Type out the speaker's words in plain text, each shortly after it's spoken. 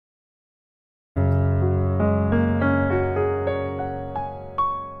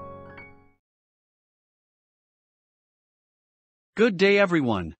Good day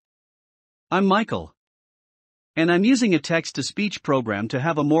everyone. I'm Michael. And I'm using a text-to-speech program to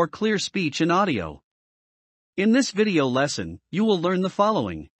have a more clear speech and audio. In this video lesson, you will learn the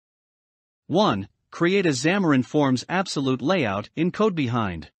following. 1. Create a Xamarin Forms absolute layout in code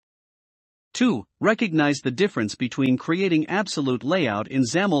behind. 2. Recognize the difference between creating absolute layout in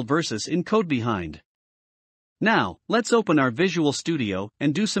XAML versus in code behind. Now, let's open our Visual Studio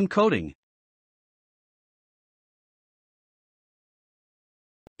and do some coding.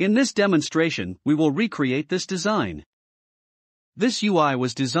 In this demonstration, we will recreate this design. This UI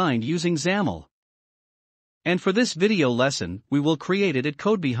was designed using XAML. And for this video lesson, we will create it at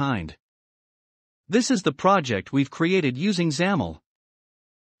code behind. This is the project we've created using XAML.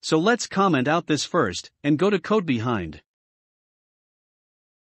 So let's comment out this first, and go to code behind.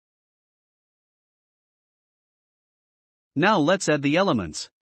 Now let's add the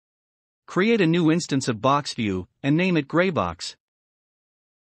elements. Create a new instance of box view, and name it GrayBox.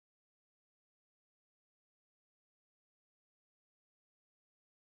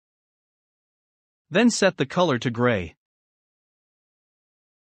 Then set the color to gray.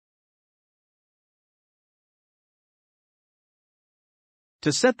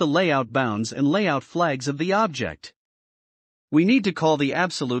 To set the layout bounds and layout flags of the object, we need to call the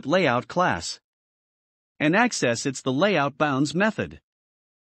absolute layout class and access its the layout bounds method.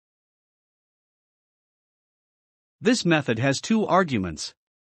 This method has two arguments.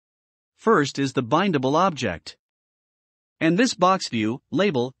 First is the bindable object. And this box view,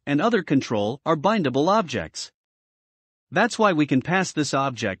 label, and other control are bindable objects. That's why we can pass this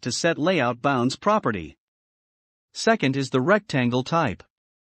object to set layout bounds property. Second is the rectangle type.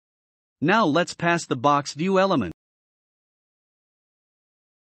 Now let's pass the box view element.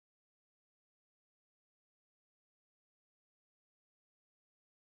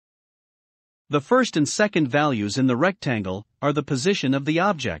 The first and second values in the rectangle are the position of the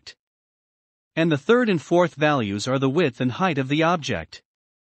object. And the third and fourth values are the width and height of the object.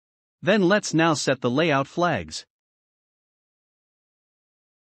 Then let's now set the layout flags.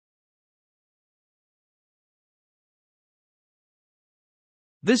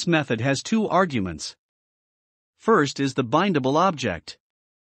 This method has two arguments. First is the bindable object.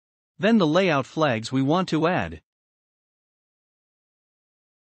 Then the layout flags we want to add.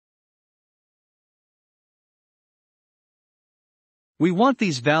 We want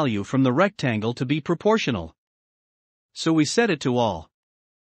these value from the rectangle to be proportional. So we set it to all.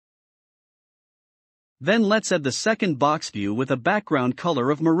 Then let's add the second box view with a background color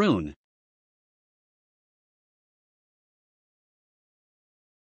of maroon.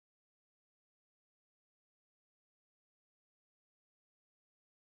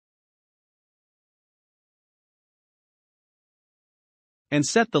 And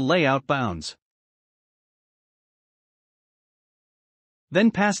set the layout bounds. Then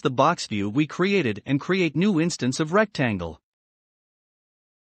pass the box view we created and create new instance of rectangle.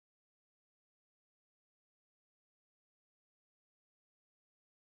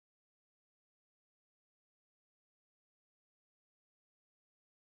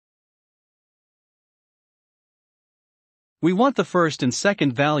 We want the first and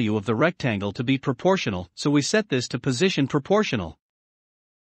second value of the rectangle to be proportional, so we set this to position proportional.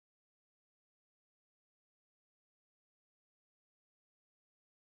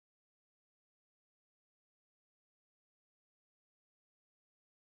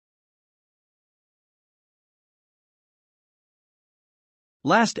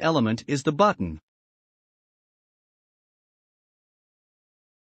 Last element is the button.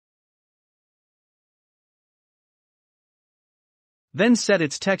 Then set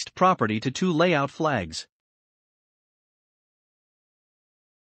its text property to two layout flags.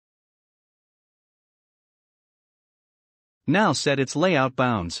 Now set its layout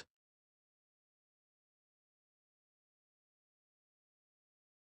bounds.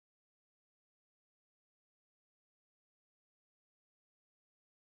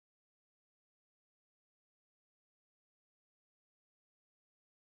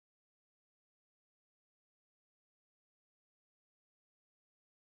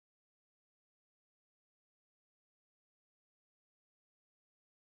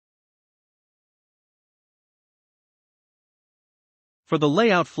 For the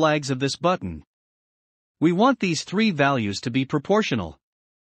layout flags of this button, we want these three values to be proportional.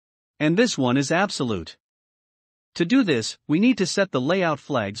 And this one is absolute. To do this, we need to set the layout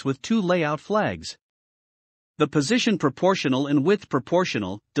flags with two layout flags. The position proportional and width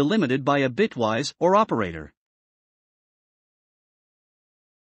proportional, delimited by a bitwise or operator.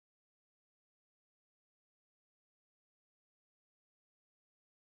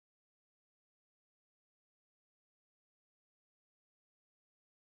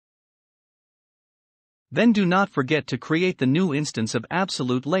 Then do not forget to create the new instance of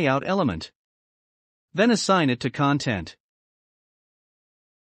absolute layout element. Then assign it to content.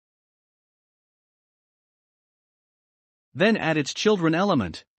 Then add its children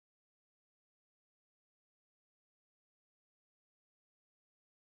element.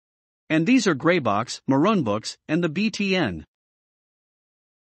 And these are Greybox, Maroonbooks, and the BTN.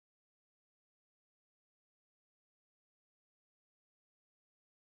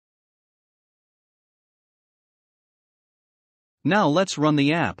 Now let's run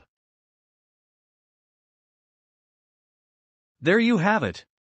the app. There you have it.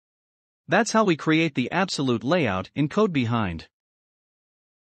 That's how we create the absolute layout in Code Behind.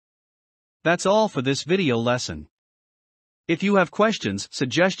 That's all for this video lesson. If you have questions,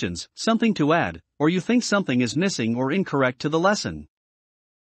 suggestions, something to add, or you think something is missing or incorrect to the lesson,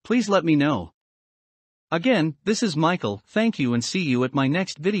 please let me know. Again, this is Michael, thank you and see you at my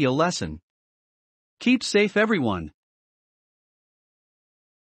next video lesson. Keep safe everyone.